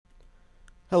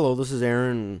Hello, this is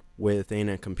Aaron with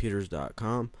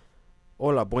AnetComputers.com.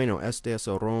 Hola, bueno, este es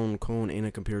Aaron con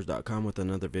AnetComputers.com with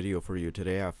another video for you.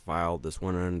 Today I filed this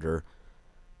one under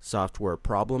Software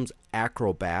Problems,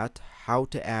 Acrobat, how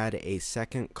to add a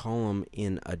second column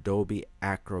in Adobe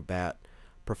Acrobat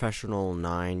Professional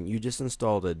 9. You just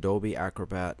installed Adobe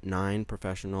Acrobat 9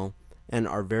 Professional and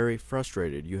are very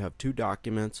frustrated. You have two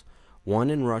documents, one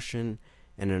in Russian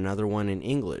and another one in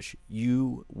English.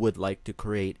 You would like to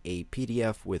create a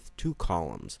PDF with two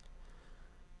columns,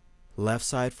 left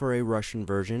side for a Russian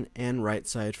version and right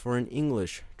side for an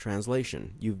English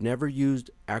translation. You've never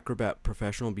used Acrobat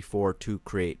Professional before to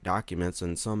create documents,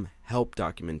 and some help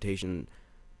documentation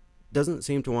doesn't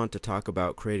seem to want to talk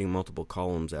about creating multiple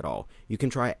columns at all. You can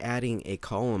try adding a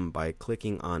column by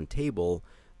clicking on Table,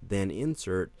 then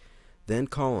Insert, then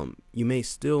Column. You may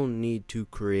still need to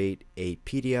create a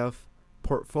PDF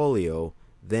portfolio,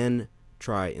 then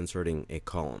try inserting a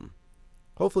column.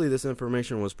 Hopefully this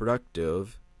information was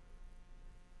productive.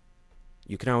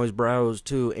 You can always browse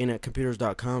to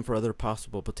anetcomputers.com for other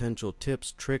possible potential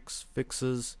tips, tricks,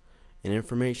 fixes, and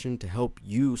information to help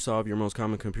you solve your most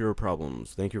common computer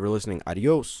problems. Thank you for listening.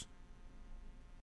 Adios.